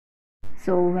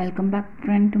So welcome back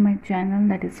friend to my channel,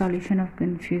 that is Solution of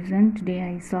Confusion. Today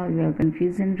I solve your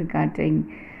confusion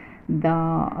regarding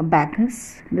the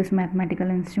abacus, this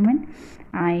mathematical instrument.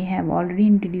 I have already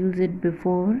introduced it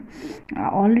before. I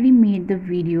already made the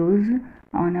videos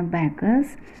on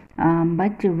abacus,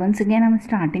 but once again I'm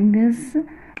starting this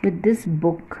with this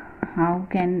book. How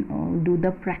can do the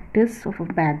practice of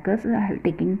abacus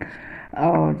taking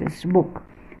this book.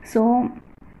 So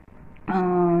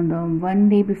the one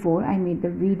day before I made the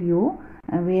video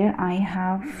where I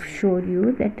have showed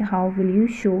you that how will you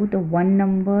show the one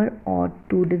number or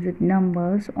two-digit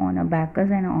numbers on abacus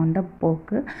and on the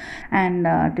book. And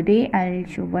today I'll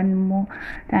show one more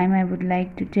time. I would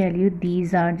like to tell you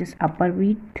these are just upper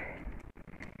beat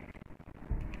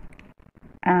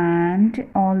and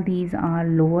all these are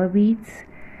lower beats,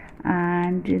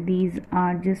 and these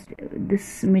are just,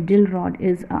 this middle rod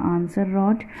is a answer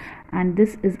rod, and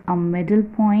this is a middle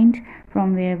point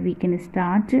from where we can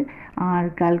start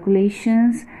our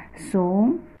calculations.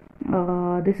 So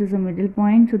this is a middle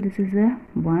point, so this is a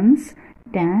ones,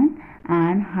 10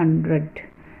 and 100.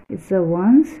 It's a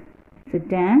ones, it's a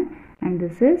 10, and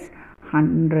this is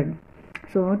 100.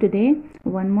 So today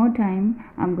one more time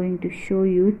I'm going to show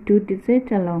you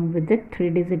 2-digit along with the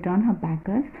 3-digit on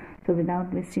abacus. So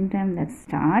without wasting time, let's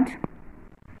start.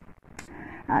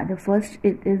 The first,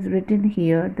 it is written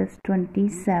here, that's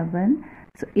 27.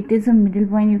 So it is a middle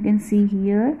point, you can see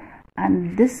here,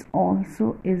 and this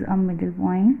also is a middle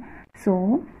point.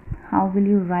 So how will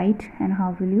you write and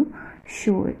how will you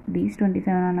show it? These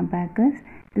 27 on abacus.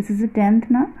 This is a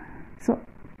 10th now, so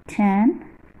 10,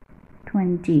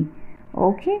 20.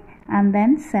 Okay, and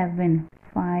then 7,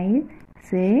 5,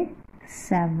 6,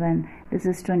 7. This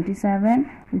is 27.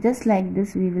 Just like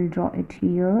this we will draw it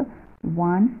here.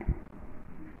 1,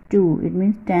 2, it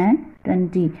means 10,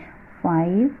 20,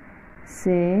 5,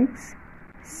 6,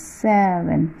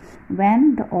 7.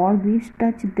 When the all beats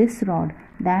touch this rod,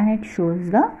 then it shows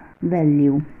the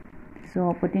value.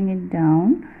 So putting it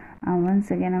down, and once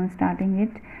again I'm starting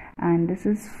it, and this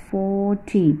is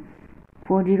 40.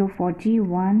 40,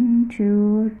 1,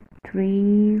 2,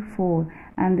 3, 4,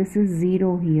 and this is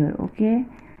 0 here. Okay,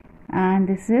 and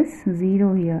this is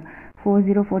 0 here.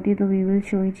 40, 40, so we will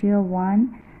show it here.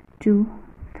 1, 2,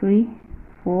 3,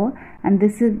 4, and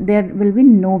this is, there will be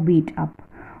no beat up.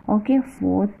 Okay,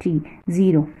 40,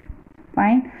 0,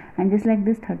 fine. And just like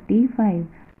this, 35,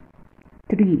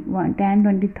 3, 1, 10,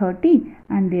 20, 30,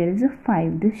 and there is a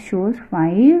 5. This shows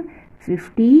 5,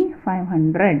 50,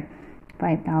 500,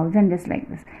 5000, just like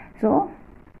this. So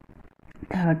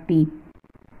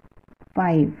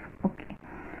 35. Okay,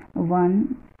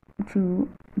 1, 2,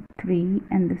 3,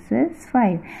 and this is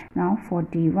 5. Now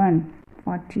 41,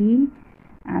 40,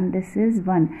 and this is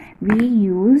 1. We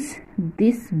use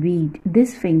this bead,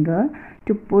 this finger,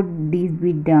 to put these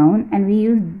bead down, and we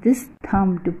use this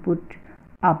thumb to put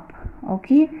up.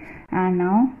 Okay, and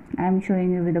now I'm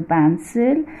showing you with a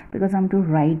pencil because I'm to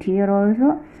write here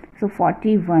also. So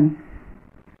 41,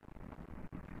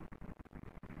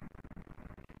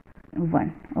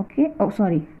 1. Okay, oh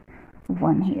sorry,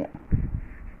 1 here,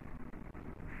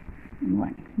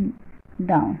 1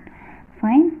 down,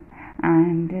 fine.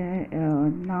 And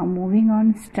now moving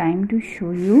on, it's time to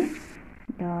show you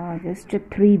just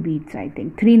 3 beats, I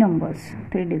think 3 numbers,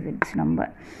 3 digits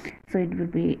number, so it will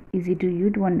be easy to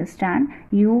you to understand.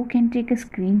 You can take a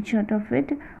screenshot of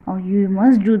it, or you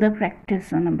must do the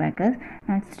practice on abacus.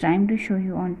 Now it's time to show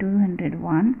you on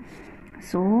 201.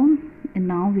 So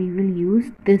now we will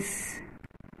use this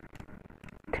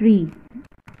 3.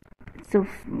 So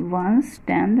ones,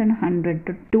 10 and 100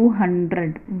 to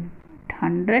 200,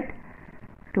 100,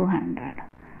 200,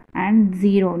 and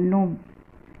 0, no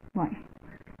 1,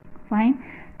 fine,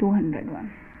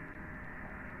 201.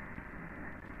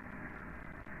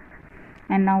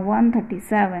 And now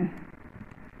 137,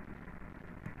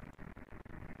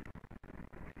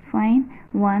 fine,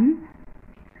 1,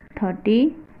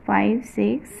 30, 5,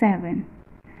 6, 7,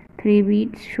 3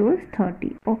 beats shows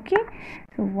 30. Okay,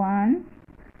 so 1,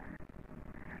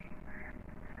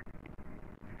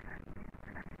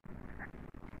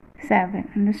 7,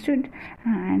 understood.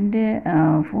 And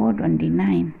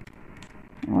 429,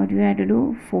 what we have to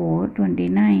do?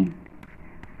 429,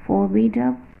 4 beat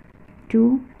up,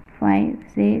 2, 5,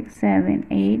 6, 7,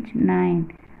 8,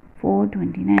 9,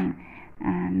 429.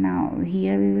 And now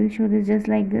here we will show this just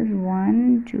like this.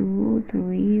 1, 2,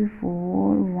 3,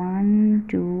 4, 1,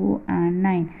 2, and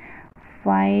 9,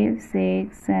 5,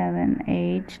 6, 7,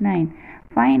 8, 9.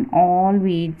 Fine, all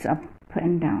beats up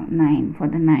and down. 9, for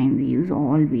the 9 we use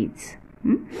all beats.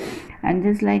 And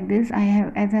just like this, I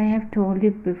have, as I have told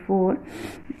you before,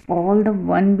 all the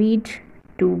 1 beat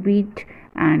 2 bit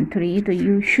and 3, so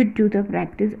you should do the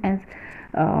practice as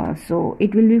so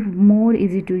it will be more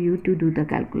easy to you to do the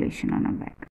calculation on a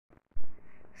back.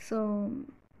 So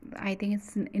I think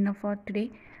it's enough for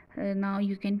today. Now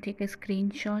you can take a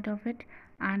screenshot of it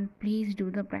and please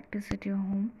do the practice at your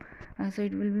home, so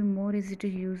it will be more easy to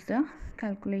use the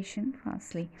calculation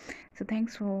fastly. So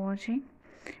thanks for watching,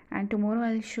 and tomorrow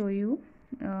I'll show you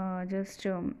just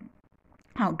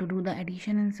how to do the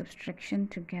addition and subtraction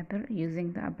together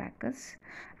using the abacus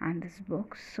and this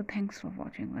book. So thanks for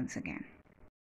watching once again.